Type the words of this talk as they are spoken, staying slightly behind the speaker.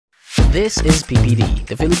This is PPD,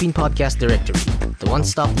 the Philippine Podcast Directory, the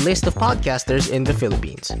one-stop list of podcasters in the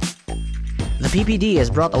Philippines. The PPD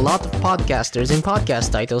has brought a lot of podcasters and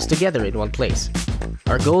podcast titles together in one place.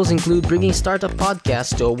 Our goals include bringing startup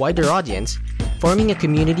podcasts to a wider audience, forming a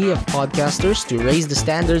community of podcasters to raise the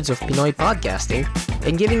standards of Pinoy podcasting,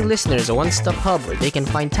 and giving listeners a one-stop hub where they can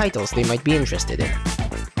find titles they might be interested in.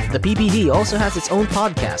 The PPD also has its own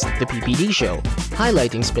podcast, The PPD Show,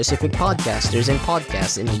 highlighting specific podcasters and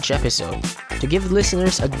podcasts in each episode to give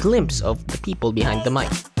listeners a glimpse of the people behind the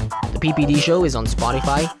mic. The PPD Show is on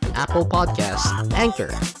Spotify, Apple Podcasts,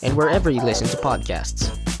 Anchor, and wherever you listen to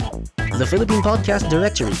podcasts. The Philippine Podcast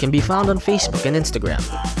Directory can be found on Facebook and Instagram.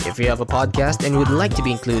 If you have a podcast and would like to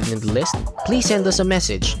be included in the list, please send us a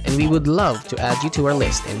message and we would love to add you to our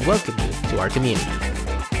list and welcome you to our community.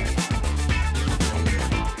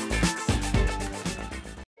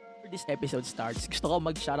 This episode starts, gusto ko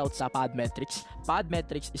mag-shoutout sa Podmetrics.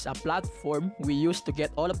 Podmetrics is a platform we use to get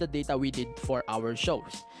all of the data we need for our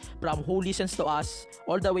shows. From who listens to us,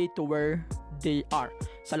 all the way to where they are.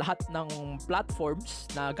 Sa lahat ng platforms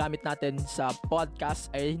na gamit natin sa podcast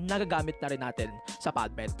ay nagagamit na rin natin sa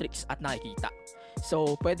Podmetrics at nakikita.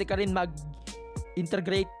 So, pwede ka rin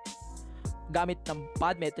mag-integrate gamit ng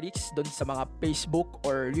Podmetrics doon sa mga Facebook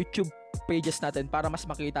or YouTube pages natin para mas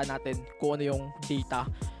makita natin kung ano yung data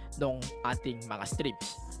ng ating mga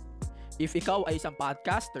streams. If ikaw ay isang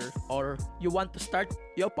podcaster or you want to start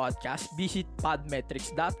your podcast, visit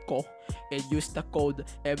podmetrics.co and use the code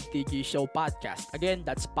MTGShowPodcast. Again,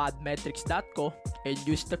 that's podmetrics.co and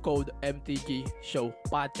use the code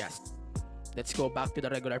MTGShowPodcast. Let's go back to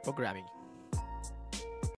the regular programming.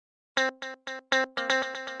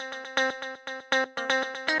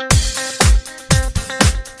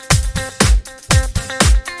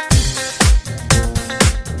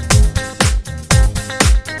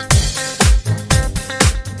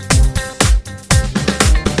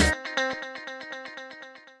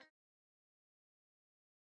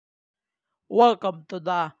 Welcome to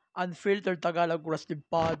the Unfiltered Tagalog Wrestling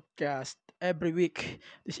Podcast. Every week,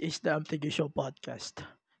 this is the MTG Show Podcast.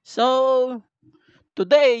 So,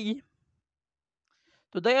 today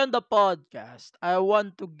on the podcast, I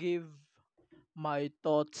want to give my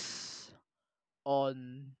thoughts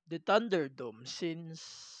on the Thunderdome since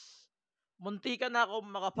muntikan na ako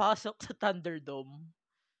makapasok sa Thunderdome.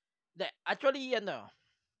 Actually,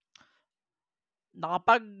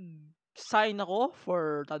 nakapag-sign ako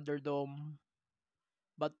for Thunderdome.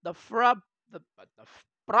 But the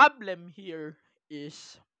problem here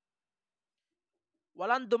is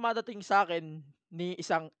walang dumadating sa akin ni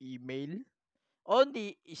isang email o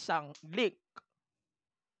ni isang link.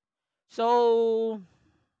 So,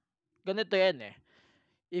 ganito yan eh.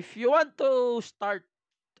 If you want to start,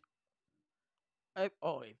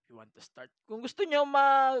 kung gusto nyo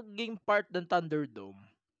maging part ng Thunderdome,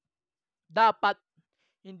 dapat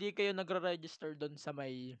hindi kayo nagre-register doon sa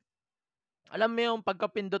may, alam mo yung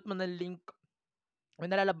pagkapindot mo ng link,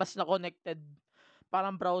 may nalalabas na connected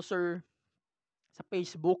parang browser sa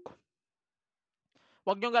Facebook.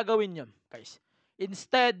 Huwag nyo gagawin yun, guys.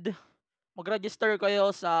 Instead, mag-register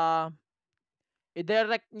kayo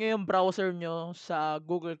i-direct nyo yung browser nyo sa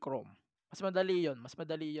Google Chrome. Mas madali yun.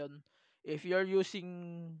 If you're using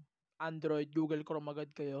Android, Google Chrome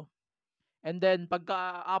agad kayo. And then,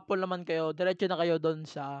 pagka Apple naman kayo, diretso na kayo doon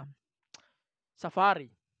sa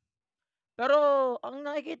Safari. Pero, ang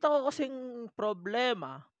nakikita ko kasing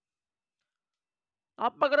problema,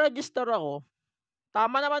 nakapag-register ako,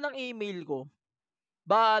 tama naman ang email ko,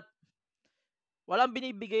 but, walang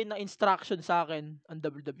binibigay na instruction sa akin ang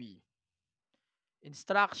WWE.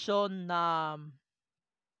 Instruction na,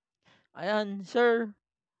 ayan, sir,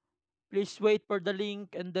 please wait for the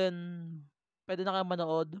link and then, pwede na kayo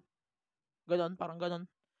manood. Ganon, parang ganon.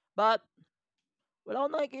 But, wala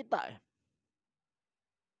akong nakikita eh.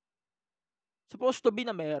 Supposed to be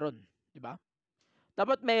na meron, di ba?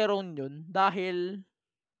 Dapat meron yun dahil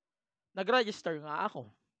nag-register nga ako.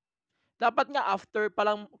 Dapat nga after pa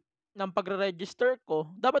lang ng pagre-register ko,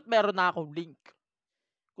 dapat meron na akong link.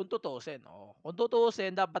 Kung tutusin,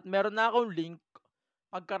 dapat meron na akong link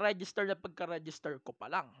pagka-register ko pa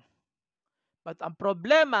lang. But ang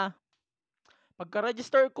problema,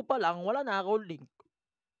 pagka-register ko pa lang, wala na akong link.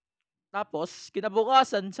 Tapos,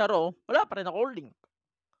 kinabukasan sa Raw, wala pa rin akong link.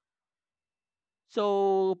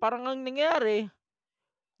 So, parang ang nangyari,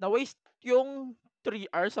 na-waste yung 3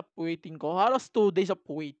 hours of waiting ko. Halos 2 days of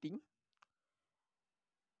waiting.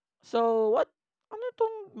 So, ano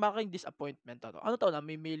itong making disappointment na to? Ano to?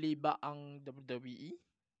 Namimili ba ang WWE?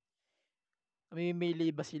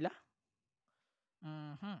 Namimili ba sila?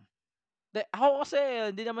 Ako kasi,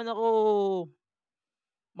 hindi naman ako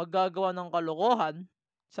maggagawa ng kalokohan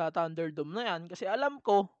sa Thunderdome na yan kasi alam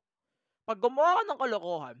ko, pag gumawa ka ng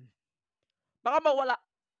kalokohan, baka mawala,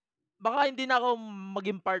 baka hindi na ako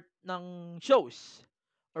maging part ng shows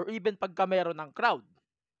or even pagka meron ng crowd.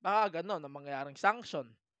 Baka gano'n ang mangyayaring sanction.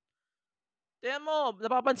 Tingnan mo,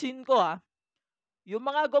 napapansin ko yung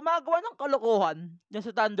mga gumagawa ng kalokohan diyan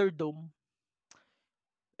sa Thunderdome,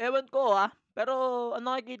 ewan ko pero ang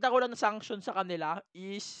nakikita ko lang na sanction sa kanila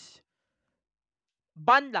is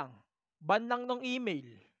ban lang. Ban lang nung email.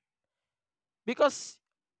 Because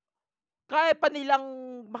kaya pa nilang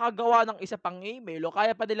makagawa ng isa pang email o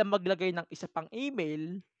kaya pa nilang maglagay ng isa pang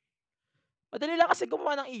email. Madali lang kasi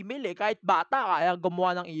gumawa ng email kahit bata kaya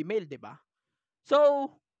gumawa ng email, 'di ba? So,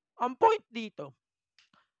 ang point dito,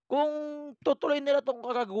 kung tutuloy nila 'tong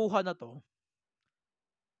kagaguhan na 'to,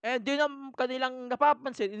 and yun ang kanilang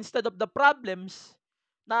napapansin instead of the problems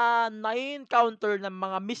na nai-encounter ng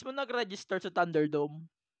mga mismo nag-register sa Thunderdome,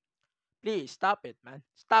 please stop it, man.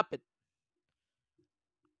 Stop it.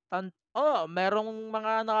 Merong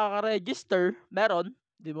mga nakaka-register, meron,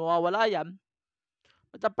 'di mawawala 'yan.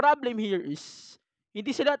 But the problem here is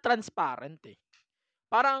hindi sila transparent,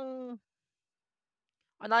 Parang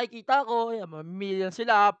ang nakikita ko, ayan, mamimili lang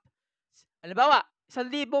sila. Halimbawa,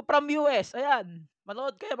 1,000 from US, ayan,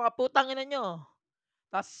 manood kayo mga putang ina niyo.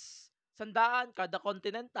 Tas 100 kada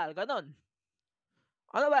continental, gano'n.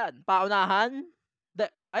 Ano ba 'yan, paunahan?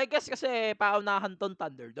 I guess kasi paunahan 'tong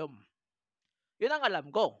Thunderdome. 'Yun ang alam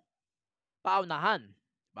ko, paunahan,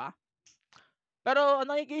 'di ba? Pero ang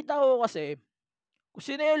nakikita ko kasi, kung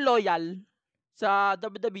sino yung loyal sa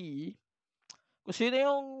WWE, kung sino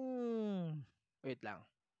yung wait lang,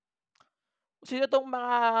 kung sino 'tong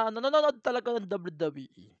mga nanonood talaga ng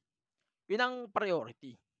WWE, 'yun ang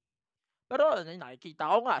priority. Pero ano, nakikita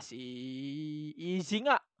ko nga si Easy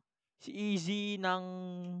nga, si Easy ng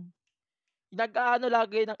nag-aano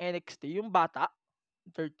lagi ng NXT, yung bata,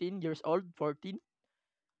 13 years old, 14.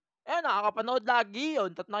 Nakakapanood lagi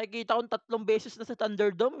yun, nakikita kong 3 beses na sa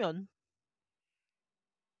Thunderdome yun.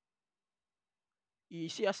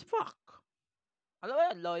 Easy as fuck. Ano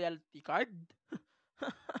ba yan, loyalty card?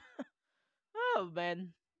 Oh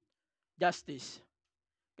man, justice.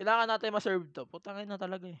 Kailangan natin ma-serve to. Putangin na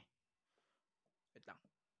talaga Wait lang.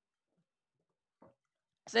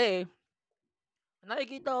 Kasi,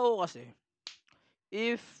 nakikita ko kasi,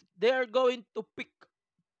 if they are going to pick,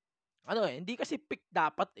 hindi kasi pick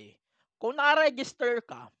dapat Kung naka-register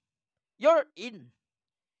ka, you're in.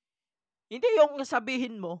 Hindi yung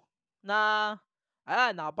sabihin mo na,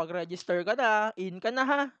 nakapag-register ka na, in ka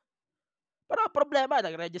na Pero ang problema,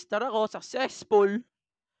 nag-register ako, successful,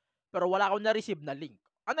 pero wala akong na-receive na link.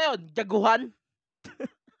 Ano yun, jaguhan?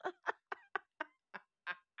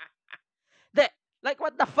 De, like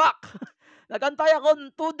what the fuck? Nagantay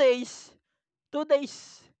ako 2 days, 2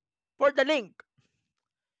 days for the link.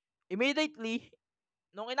 Immediately,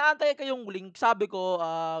 nung inaantay ko yung link, sabi ko,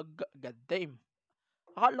 god damn.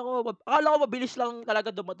 Akala ko mabilis lang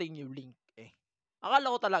talaga dumating yung link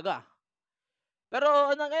Akala ko talaga. Pero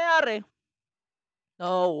anong nangyayari?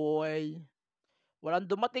 No way. Walang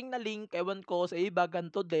dumating na link, ewan ko sa iba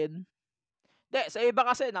ganito din. Sa iba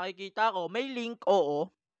kasi nakikita ko may link, oo,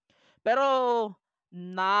 pero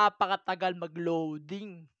napakatagal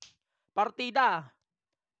mag-loading. Partida,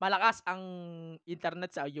 malakas ang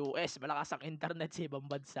internet sa US, malakas ang internet sa ibang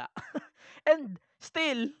bansa. And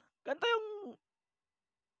still, ganito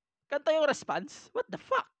yung response. What the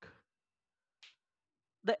fuck?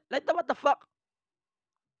 What the fuck?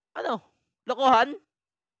 Ano? Lokohan?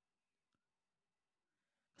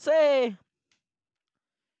 Kasi,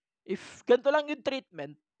 if ganito lang yung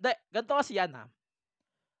treatment, ganito kasi yan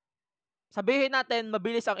Sabihin natin,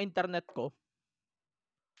 mabilis ang internet ko.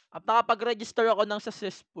 At nakapag-register ako ng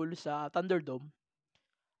successful sa Thunderdome.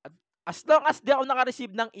 At as long as di ako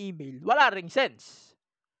naka-receive ng email, wala ring sense.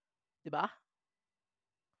 'Di ba?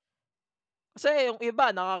 Kasi yung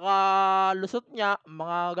iba nakakalusot niya,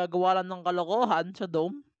 mga gagawa lang ng kalokohan sa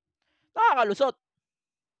dome, nakakalusot.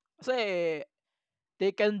 Kasi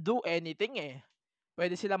they can do anything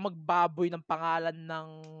Pwede silang magbaboy ng pangalan ng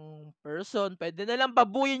person, pwede nilang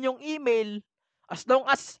babuyin yung email. As long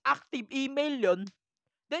as active email yon,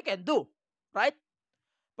 they can do. Right?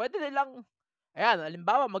 Pwede nilang,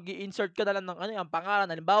 halimbawa, mag-i-insert ka na lang ng ang pangalan.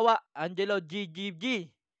 Halimbawa, Angelo GGG.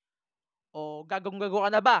 O gagong-gago ka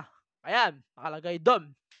na ba? Ayan, nakalagay doon.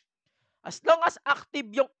 As long as active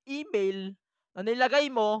yung email na nilagay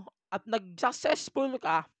mo at nag-successful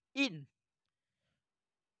ka, in.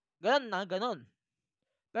 Ganon.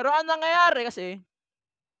 Pero ang nangyayari kasi,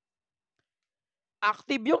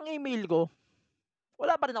 active yung email ko,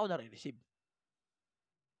 wala pa rin ako nare-receive.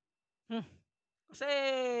 Kasi,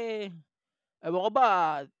 ewan ko ba,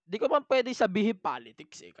 di ko man pwede sabihin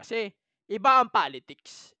politics eh. Kasi, iba ang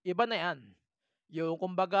politics. Iba na yan. Yung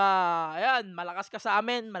kumbaga, ayan, malakas ka sa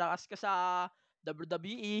amin, malakas ka sa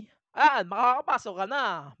WWE, ayan, makakapasok ka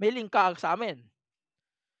na. May link ka sa amin.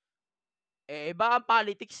 Eh, iba ang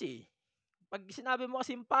politics eh. Pag sinabi mo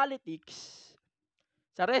kasing politics,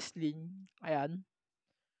 sa wrestling, ayan,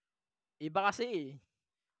 iba kasi eh.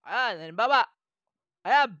 Ayan, halimbawa,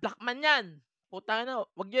 ayan, black man yan. Putang ina,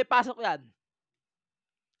 wag niyo ipasok yan.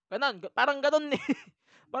 Ganon, parang ganon eh.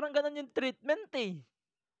 Parang ganon yung treatment eh.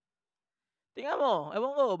 Tingnan mo,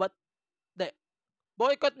 ewan ko, but, de,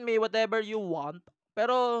 boycott me whatever you want.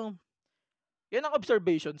 Pero, yun ang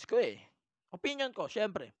observations ko eh. Opinion ko,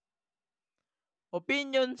 syempre.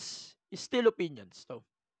 Opinions is still opinions. So,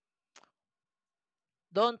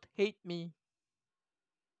 don't hate me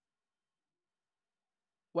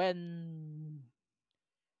when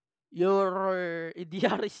your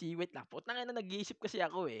EDRC, wait lang, putang ina, nag-iisip kasi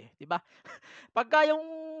ako eh, 'di ba? Pagka yung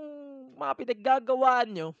mga pinaggagawa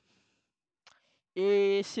nyo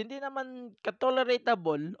is hindi naman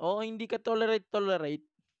ka-toleratable o hindi ka-tolerate,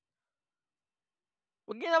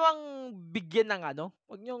 wag niyo namang bigyan ng ano,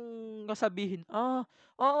 wag niyong sabihin, oo,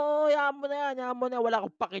 hayaan mo na yan, hayaan mo na, wala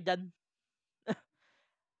akong pake diyan.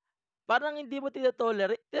 Parang hindi mo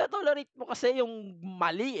tino-tolerate mo kasi yung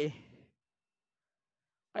mali eh.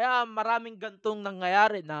 Kaya maraming gantong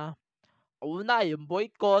nangyayari na una yung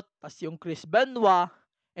boycott, tas yung Chris Benoit,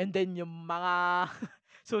 and then yung mga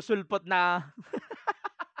susulpot na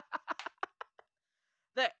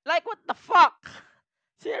like what the fuck?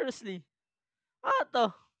 Seriously. Ano 'to?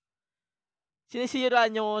 Sinisira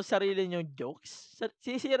niyo sarili niyong jokes?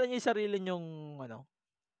 Sinisira niyo yung sarili niyong ano,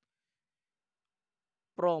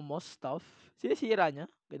 promo stuff? Sinisira niyo,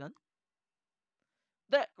 gano'n?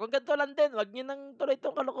 Hindi, kung ganito lang din, wag niyo nang tuloy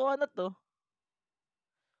 'tong kalokohan na 'to.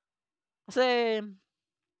 Kasi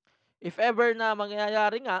if ever na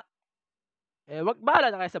mangyayari nga, eh,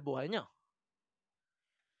 bahala na kayo sa buhay niyo.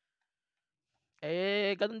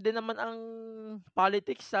 Eh, gano'n din naman ang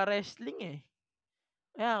politics sa wrestling, eh.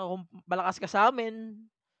 Kaya kung malakas ka sa'min,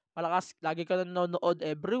 malakas lagi ka nanonood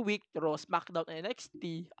every week, Raw, SmackDown,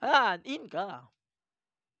 NXT, ayan, in ka.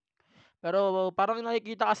 Pero parang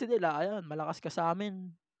nakikita kasi nila, ayan, malakas ka sa'min,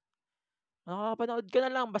 nakakapanood ka na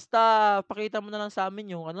lang basta pakita mo na lang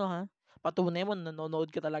sa'min yung ano, ha, patunay mo nanonood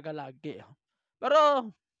ka talaga lagi, Pero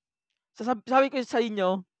sabi ko sa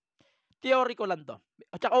inyo, theory ko lang 'to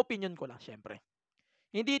at saka opinion ko lang siyempre.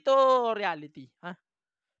 Hindi 'to reality, ha.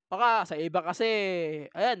 Baka sa iba kasi,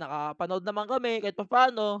 ayan, nakapanood naman kami kahit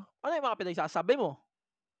papaano, ano yung mga pinagsasabi mo,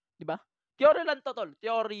 'di ba? Theory lang 'to tol,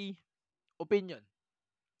 theory, opinion.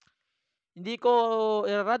 Hindi ko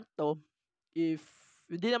i-rant 'to if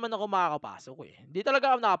hindi naman ako makakapasok, eh. Hindi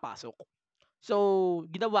talaga ako nakapasok. So,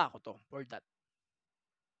 ginawa ko 'to for that.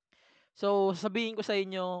 So, sasabihin ko sa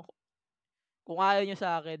inyo, kung ayaw niyo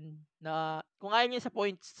sa'kin na kung ayaw niyo sa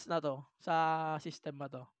points na 'to, sa system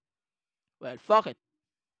na 'to, well, fuck it.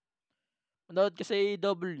 Manood ka sa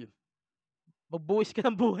AEW, magbuwis ka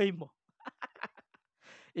ng buhay mo.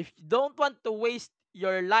 If you don't want to waste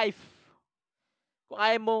your life, kung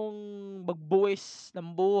ayaw mong magbuwis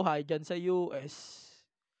ng buhay diyan sa US,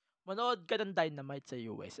 manood ka ng Dynamite sa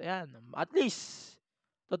US. Ayan, at least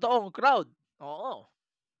totoong crowd, oo.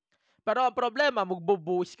 Pero ang problema,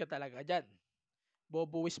 magbubuwis ka talaga diyan.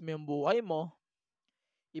 Bubuwis mo yung buhay mo,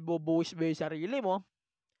 ibubuwis mo yung sarili mo,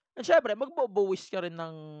 at syempre magbubuwis ka rin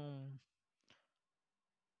ng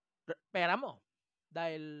pera mo.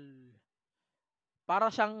 Dahil para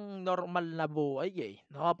siyang normal na buhay, eh.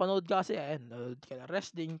 Nakapanood ka kasi, ayan, nanonood ka ng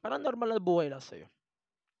wrestling, parang normal na buhay lang sa'yo.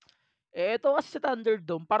 Eh, ito kasi sa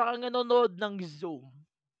ThunderDome, para kang nanonood ng Zoom.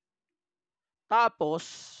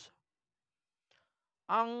 Tapos,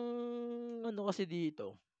 ang ano kasi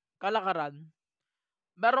dito, kalakaran,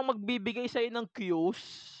 merong magbibigay sa'yo ng cues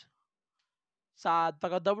sa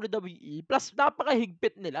taga WWE, plus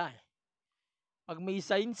napakahigpit nila, eh. 'Pag may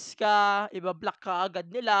signs ka, iba-block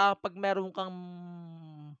kaagad nila. 'Pag meron kang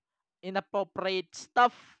inappropriate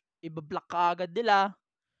stuff, iba-block kaagad nila.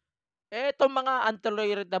 Eh, itong mga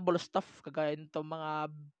untolerable stuff kagaya nitong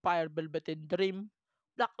mga Fire Velvet and Dream,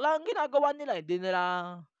 block lang ang ginagawa nila, hindi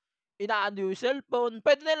nila inaano yung cellphone.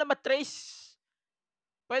 Puwede nila ma-trace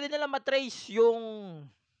yung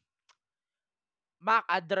MAC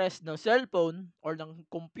address ng cellphone or ng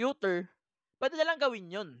computer. Puwede nilang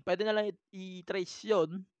gawin yun, puwede nilang i-trace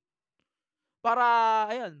yun para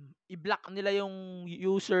ayan, i-block nila yung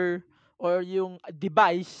user or yung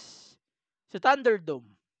device sa ThunderDome.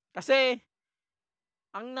 Kasi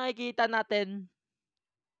ang nakikita natin,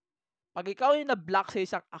 'pag ikaw yung na-block sa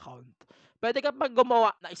isang account, Puwede ka pang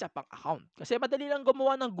gumawa ng isa pang account. Kasi madali lang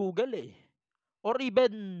gumawa ng Google, eh, or even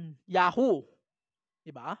Yahoo, 'di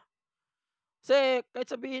ba? Kasi kahit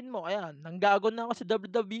sabihin mo, ayan, nanggago na ako sa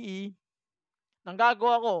WWE, nanggago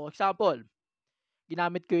ako, example,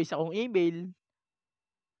 ginamit ko yung isa kong email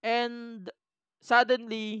and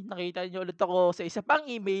suddenly nakita niyo ulit ako sa isa pang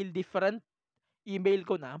email, different email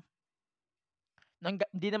ko na,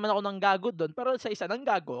 hindi naman ako nanggago dun, pero sa isa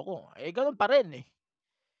nanggago ako. Eh, gano'n pa rin, eh.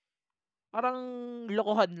 Parang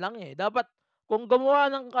lokohan lang, eh. Dapat kung gumawa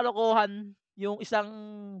ng kalokohan yung isang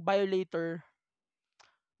violator,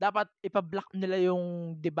 dapat ipa-block nila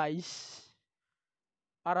yung device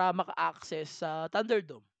para maka-access sa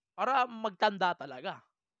ThunderDome, para magtanda talaga.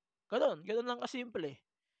 Gano'n, gano'n lang kasimple.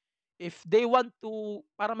 If they want to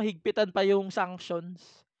para mahigpitan pa yung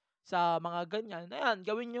sanctions sa mga ganyan, ayan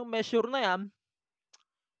gawin yung measure na 'yan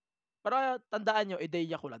para tandaan niyo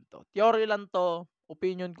ideya ko lang 'to, theory lang 'to,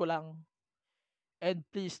 opinion ko lang, and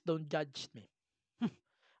please don't judge me.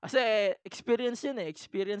 Kasi experience 'yun, eh,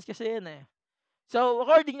 experience kasi 'yun, eh. So,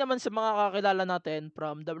 according naman sa mga kakilala natin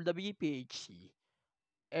from WWE PHC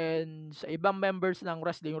and sa ibang members ng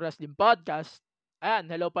Wrestling Podcast, ayan,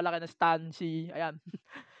 hello pala kina Stancy, ayan.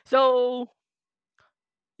 So,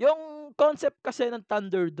 yung concept kasi ng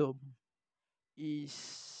Thunderdome is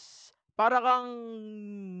para kang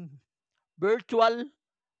virtual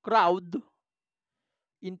crowd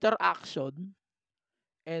interaction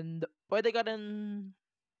and pwede ka rin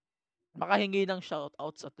makahingi ng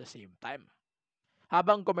shoutouts at the same time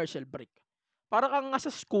habang commercial break. Para kang nasa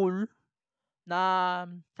school na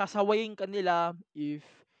sasawayin ka nila if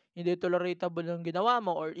hindi tolerable yung ginawa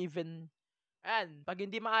mo or even ayan, 'pag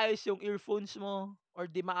hindi maayos yung earphones mo or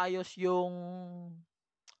 'di maayos yung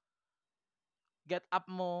get up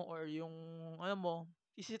mo or yung ano mo,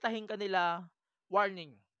 sisitahin ka nila,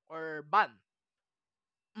 warning or ban.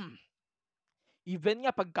 Hmm, even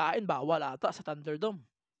nga pagkain bawal ata sa Thunderdome,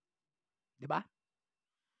 'di ba?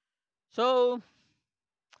 So,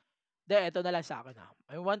 eto na lang sa'kin,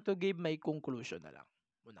 I want to give my conclusion na lang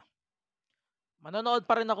muna. Manonood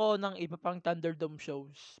pa rin ako ng iba pang Thunderdome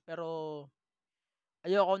shows, pero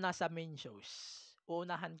ayoko nasa main shows.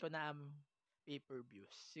 Uunahan ko na ang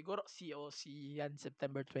pay-per-views. Siguro COC 'yan,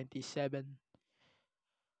 September 27.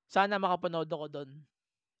 Sana makapanood ako dun.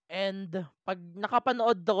 And 'pag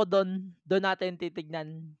nakapanood ako dun natin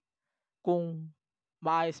titignan kung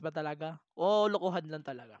maayos ba talaga o lokohan lang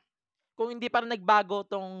talaga. Kung hindi pa rin nagbago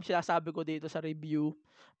 'tong sinasabi ko dito sa review,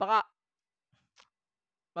 baka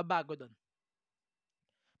mabago dun.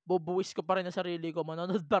 Bubuwis ko pa rin ang sarili ko,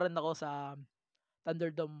 manonood pa rin ako sa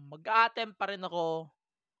Thunderdome. Mag-a-attempt pa rin ako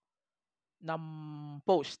ng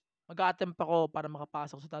post. Mag-a-attempt ako para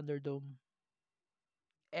makapasok sa Thunderdome.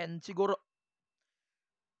 And siguro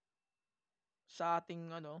sa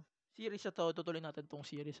ating series na 'to, tutuloy natin 'tong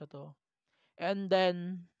series na 'to. And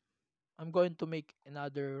then I'm going to make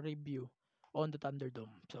another review on the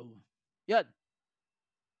Thunderdome. So, 'yan.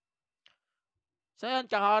 So, 'yan,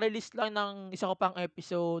 kaka-release lang ng isa ko pang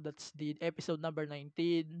episode. That's the episode number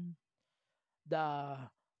 19. The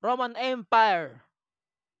Roman Empire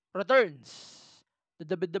returns. The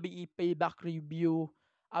WWE Payback Review.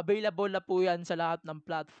 Available na po yan sa lahat ng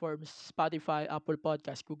platforms. Spotify, Apple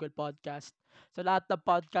Podcast, Google Podcast. Sa lahat ng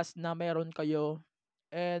podcast na meron kayo.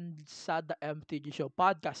 And sa The MTG Show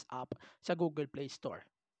Podcast app sa Google Play Store.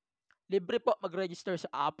 Libre po mag-register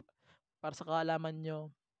sa app para sa kaalaman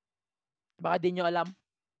nyo. Baka di nyo alam.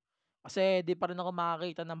 Kasi di pa rin ako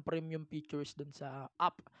makakita ng premium features dun sa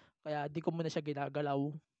app. Kaya di ko muna siya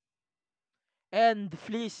ginagalaw. And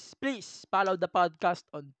please follow the podcast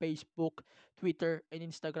on Facebook, Twitter, and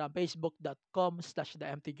Instagram. Facebook.com/The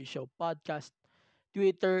MTG Show Podcast.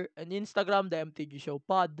 Twitter and Instagram, The MTG Show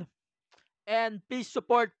Pod. And please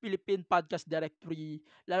support Philippine Podcast Directory,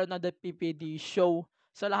 lalo na the PPD show.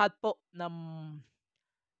 Sa lahat po ng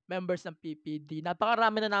members ng PPD.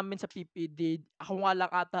 Napakarami na namin sa PPD. Ako nga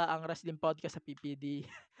lang ata ang wrestling podcast sa PPD.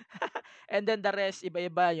 And then the rest,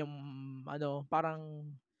 iba-iba yung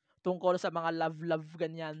parang tungkol sa mga love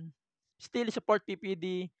ganyan. Still support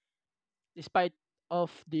PPD despite of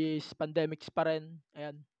this pandemics pa rin.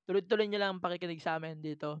 Ayan. Tuloy-tuloy nyo lang ang pakikinig sa amin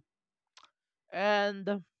dito.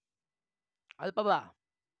 And ano pa ba?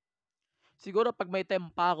 Siguro pag may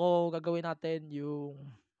time pa ako, gagawin natin yung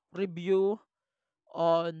review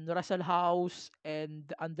on Russell House and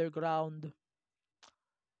Underground.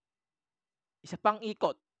 Isa pang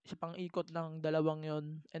ikot ng dalawang yon.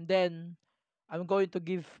 And then, I'm going to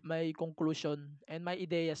give my conclusion and my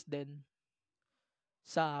ideas din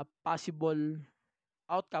sa possible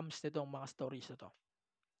outcomes nitong mga stories na to.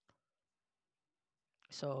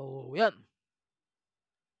 So, yan.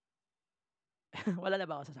 Wala na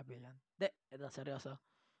ba ako sasabihin? Hindi, ito seryoso.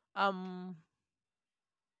 Um,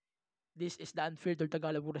 this is the Unfiltered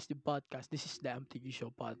Tagalog Wrestling Podcast. This is the MTG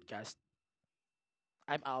Show Podcast.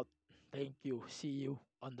 I'm out. Thank you. See you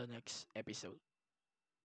on the next episode.